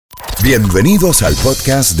Bienvenidos al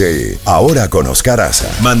podcast de Ahora con Oscar Aza.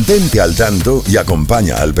 Mantente al tanto y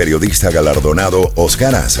acompaña al periodista galardonado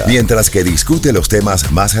Oscar Aza mientras que discute los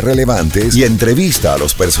temas más relevantes y entrevista a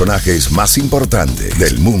los personajes más importantes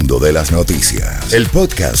del mundo de las noticias. El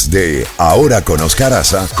podcast de Ahora con Oscar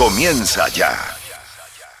Aza comienza ya.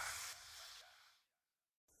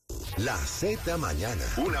 La Z Mañana.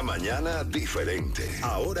 Una mañana diferente.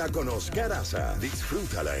 Ahora con Oscar Aza.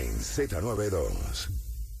 Disfrútala en Z92.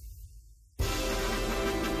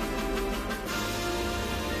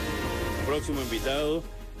 Próximo invitado,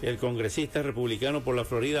 el congresista republicano por la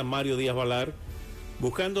Florida, Mario Díaz-Balart,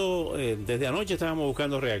 buscando, desde anoche estábamos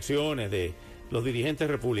buscando reacciones de los dirigentes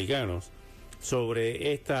republicanos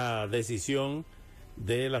sobre esta decisión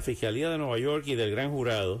de la Fiscalía de Nueva York y del Gran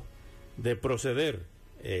Jurado de proceder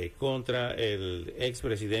contra el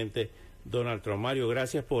expresidente Donald Trump. Mario,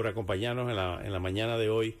 gracias por acompañarnos en la mañana de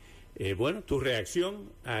hoy. Bueno, tu reacción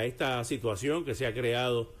a esta situación que se ha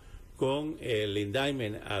creado con el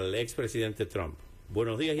indictment al expresidente Trump.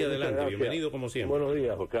 Buenos días y adelante, gracias. Bienvenido como siempre. Buenos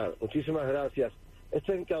días, Oscar. Muchísimas gracias.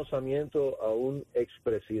 Este encauzamiento a un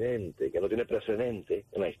expresidente que no tiene precedente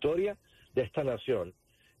en la historia de esta nación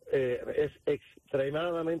es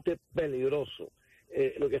extremadamente peligroso.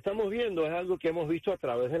 Lo que estamos viendo es algo que hemos visto a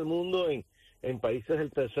través del mundo en países del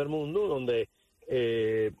tercer mundo, donde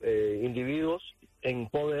individuos en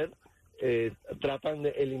poder tratan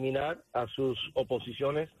de eliminar a sus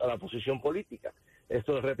oposiciones a la posición política.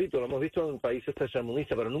 Esto, repito, lo hemos visto en países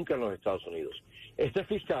tercermundistas, pero nunca en los Estados Unidos. Este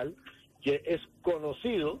fiscal, que es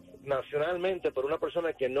conocido nacionalmente por una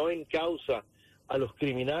persona que no encausa a los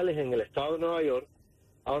criminales en el estado de Nueva York,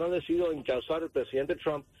 ahora ha decidido encauzar al presidente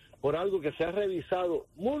Trump por algo que se ha revisado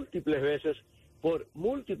múltiples veces por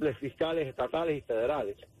múltiples fiscales estatales y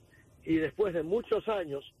federales. Y después de muchos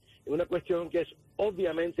años, una cuestión que es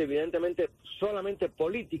obviamente, evidentemente, solamente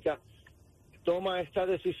política, toma esta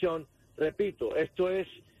decisión. Repito, esto es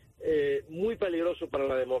muy peligroso para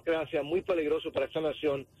la democracia, muy peligroso para esta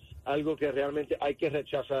nación, algo que realmente hay que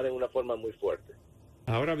rechazar en una forma muy fuerte.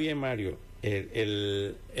 Ahora bien, Mario,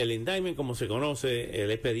 el indictment, como se conoce,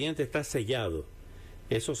 el expediente está sellado.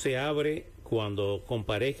 Eso se abre cuando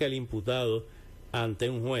comparezca el imputado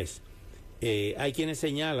ante un juez. Hay quienes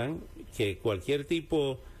señalan que cualquier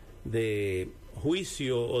tipo de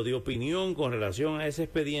juicio o de opinión con relación a ese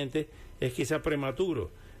expediente es quizá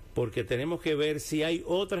prematuro, porque tenemos que ver si hay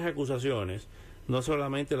otras acusaciones, no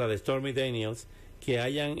solamente la de Stormy Daniels, que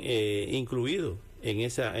hayan incluido en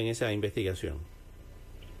esa investigación.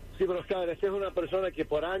 Sí, pero Oscar, esta es una persona que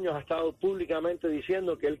por años ha estado públicamente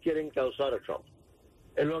diciendo que él quiere encauzar a Trump.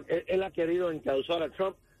 Él ha querido encauzar a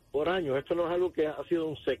Trump por años. Esto no es algo que ha sido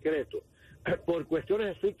un secreto, por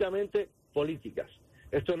cuestiones estrictamente políticas.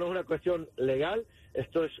 Esto no es una cuestión legal,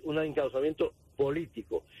 esto es un encauzamiento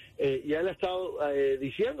político. Y él ha estado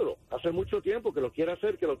diciéndolo hace mucho tiempo que lo quiere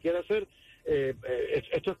hacer,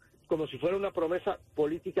 esto es como si fuera una promesa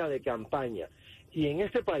política de campaña. Y en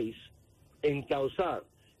este país, encauzar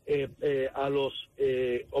a los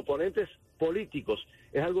oponentes políticos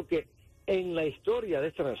es algo que en la historia de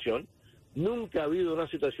esta nación nunca ha habido una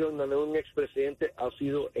situación donde un expresidente ha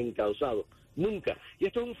sido encauzado. Nunca. Y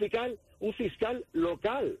esto es un fiscal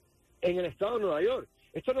local en el estado de Nueva York.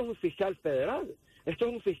 Esto no es un fiscal federal, esto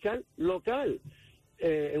es un fiscal local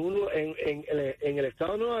en el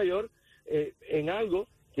estado de Nueva York, en algo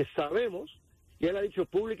que sabemos, y él ha dicho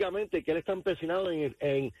públicamente que él está empecinado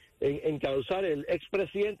en encauzar el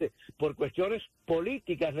expresidente por cuestiones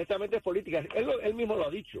políticas, netamente políticas. Él mismo lo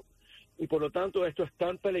ha dicho. Y por lo tanto esto es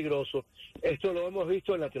tan peligroso. Esto lo hemos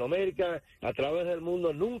visto en Latinoamérica, a través del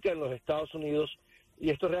mundo, nunca en los Estados Unidos.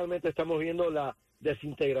 Y esto realmente estamos viendo la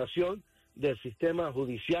desintegración del sistema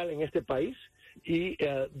judicial en este país y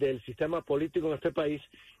del sistema político en este país.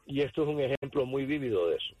 Y esto es un ejemplo muy vívido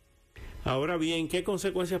de eso. Ahora bien, ¿qué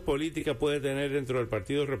consecuencias políticas puede tener dentro del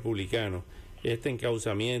Partido Republicano este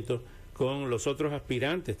encauzamiento con los otros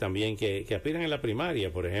aspirantes también que aspiran en la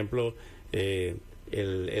primaria? Por ejemplo,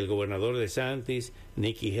 el gobernador de DeSantis,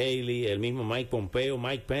 Nikki Haley, el mismo Mike Pompeo,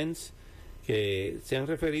 Mike Pence, que se han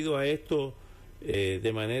referido a esto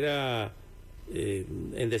de manera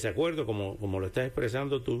en desacuerdo, como lo estás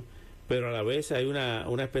expresando tú, pero a la vez hay una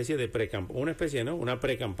especie de una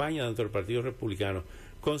precampaña dentro del Partido Republicano.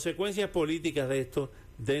 Consecuencias políticas de esto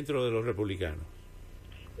dentro de los republicanos.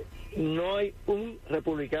 No hay un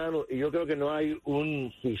republicano, y yo creo que no hay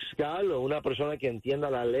un fiscal o una persona que entienda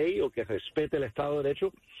la ley o que respete el Estado de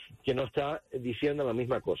Derecho que no está diciendo la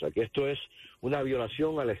misma cosa, que esto es una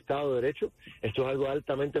violación al Estado de Derecho, esto es algo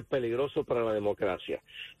altamente peligroso para la democracia.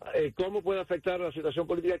 ¿Cómo puede afectar la situación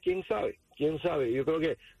política? ¿Quién sabe? ¿Quién sabe? Yo creo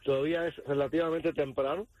que todavía es relativamente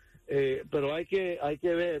temprano pero hay que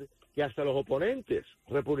ver que hasta los oponentes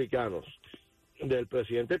republicanos del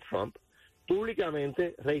presidente Trump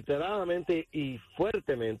públicamente, reiteradamente y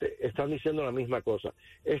fuertemente están diciendo la misma cosa.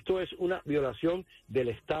 Esto es una violación del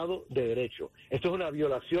Estado de Derecho. Esto es una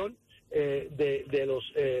violación de los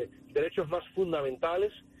derechos más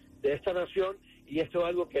fundamentales de esta nación, y esto es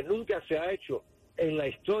algo que nunca se ha hecho en la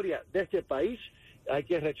historia de este país. Hay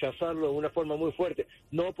que rechazarlo de una forma muy fuerte,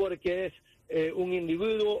 no porque es un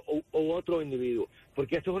individuo u otro individuo,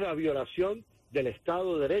 porque esto es una violación del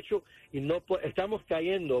Estado de Derecho, y no estamos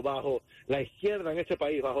cayendo bajo la izquierda en este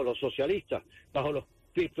país, bajo los socialistas, bajo los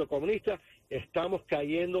criptocomunistas. Estamos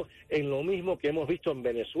cayendo en lo mismo que hemos visto en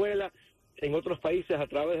Venezuela, en otros países a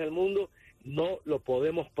través del mundo. No lo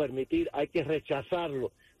podemos permitir, hay que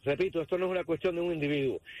rechazarlo. Repito, esto no es una cuestión de un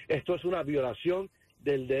individuo, esto es una violación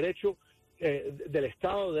del derecho, del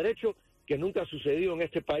Estado de Derecho, que nunca ha sucedido en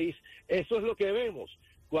este país. Eso es lo que vemos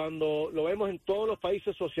cuando lo vemos en todos los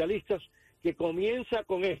países socialistas, que comienza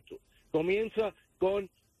con esto, comienza con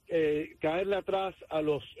caerle atrás a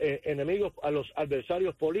los enemigos, a los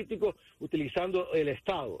adversarios políticos, utilizando el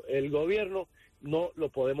Estado, el gobierno. No lo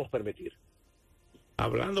podemos permitir.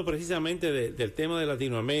 Hablando precisamente del tema de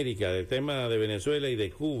Latinoamérica, del tema de Venezuela y de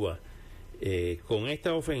Cuba, con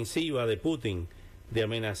esta ofensiva de Putin de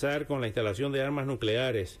amenazar con la instalación de armas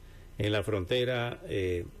nucleares en la frontera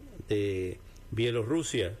de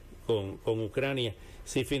Bielorrusia con Ucrania,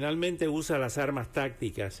 si finalmente usa las armas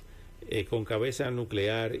tácticas con cabeza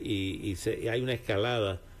nuclear y hay una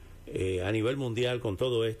escalada a nivel mundial con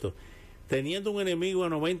todo esto, teniendo un enemigo a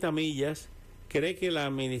 90 millas, ¿cree que la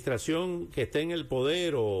administración que esté en el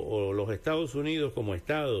poder o los Estados Unidos como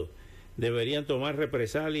Estado deberían tomar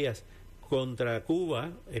represalias contra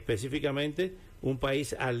Cuba, específicamente un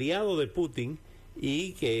país aliado de Putin,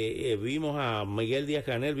 y que vimos a Miguel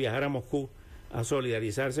Díaz-Canel viajar a Moscú a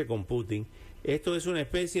solidarizarse con Putin? Esto es una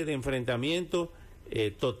especie de enfrentamiento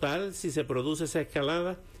total si se produce esa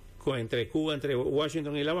escalada entre Cuba, entre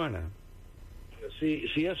Washington y La Habana.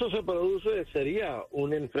 Si eso se produce, sería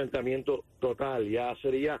un enfrentamiento total, ya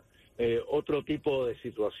sería otro tipo de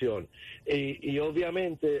situación. Y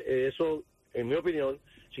obviamente eso, en mi opinión,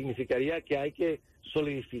 significaría que hay que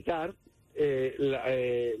solidificar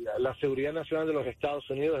la seguridad nacional de los Estados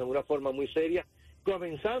Unidos en una forma muy seria,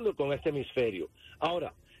 comenzando con este hemisferio.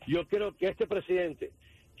 Ahora, yo creo que este presidente,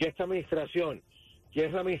 que esta administración, que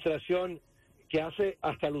es la administración que hace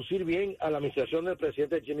hasta lucir bien a la administración del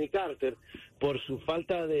presidente Jimmy Carter por su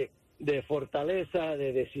falta de fortaleza,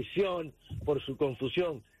 de decisión, por su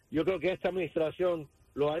confusión. Yo creo que esta administración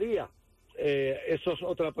lo haría. Eso es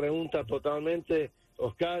otra pregunta totalmente,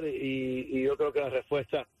 Oscar, y yo creo que la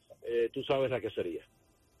respuesta, tú sabes la que sería.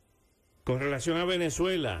 Con relación a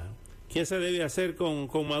Venezuela, ¿qué se debe hacer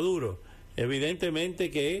con Maduro? Evidentemente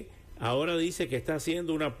que ahora dice que está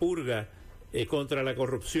haciendo una purga contra la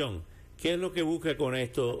corrupción. ¿Qué es lo que busca con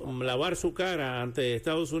esto? ¿Lavar su cara ante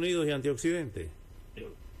Estados Unidos y ante Occidente?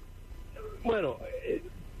 Bueno,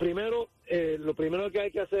 lo primero que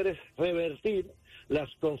hay que hacer es revertir las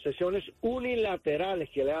concesiones unilaterales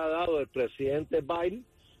que le ha dado el presidente Biden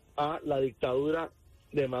a la dictadura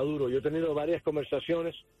de Maduro. Yo he tenido varias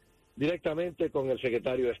conversaciones directamente con el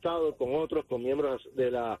secretario de Estado, con otros, con miembros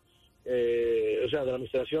de la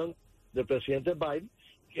administración del presidente Biden,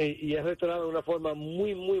 y he reiterado de una forma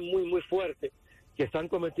muy fuerte que están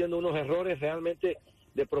cometiendo unos errores realmente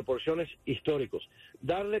de proporciones históricos.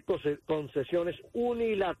 Darle concesiones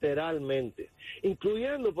unilateralmente,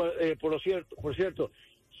 incluyendo, por cierto,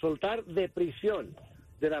 soltar de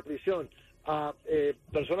la prisión a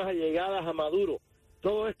personas allegadas a Maduro.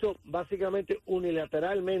 Todo esto básicamente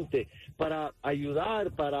unilateralmente para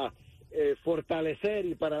ayudar, para fortalecer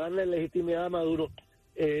y para darle legitimidad a Maduro.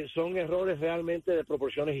 Son errores realmente de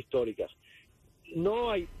proporciones históricas.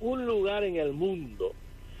 No hay un lugar en el mundo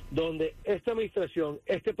donde esta administración,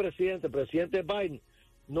 el presidente Biden,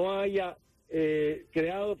 no haya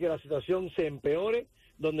creado que la situación se empeore,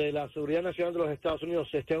 donde la seguridad nacional de los Estados Unidos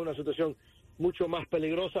esté en una situación mucho más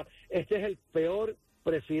peligrosa. Este es el peor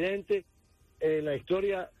presidente en la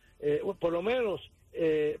historia, por lo menos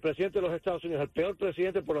presidente de los Estados Unidos, el peor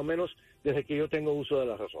presidente por lo menos desde que yo tengo uso de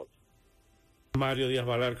la razón. Mario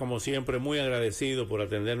Díaz-Balart, como siempre, muy agradecido por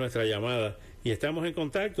atender nuestra llamada, y estamos en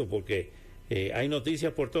contacto porque hay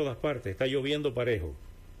noticias por todas partes, está lloviendo parejo.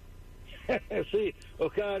 Sí,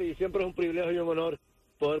 Oscar, y siempre es un privilegio y un honor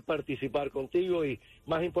poder participar contigo, y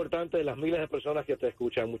más importante, de las miles de personas que te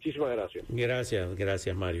escuchan. Muchísimas gracias.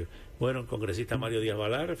 Gracias Mario. Bueno, el congresista Mario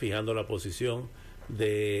Díaz-Balart fijando la posición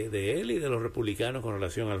de él y de los republicanos con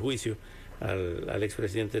relación al juicio al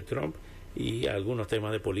expresidente Trump y algunos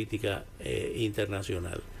temas de política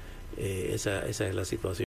internacional. esa es la situación.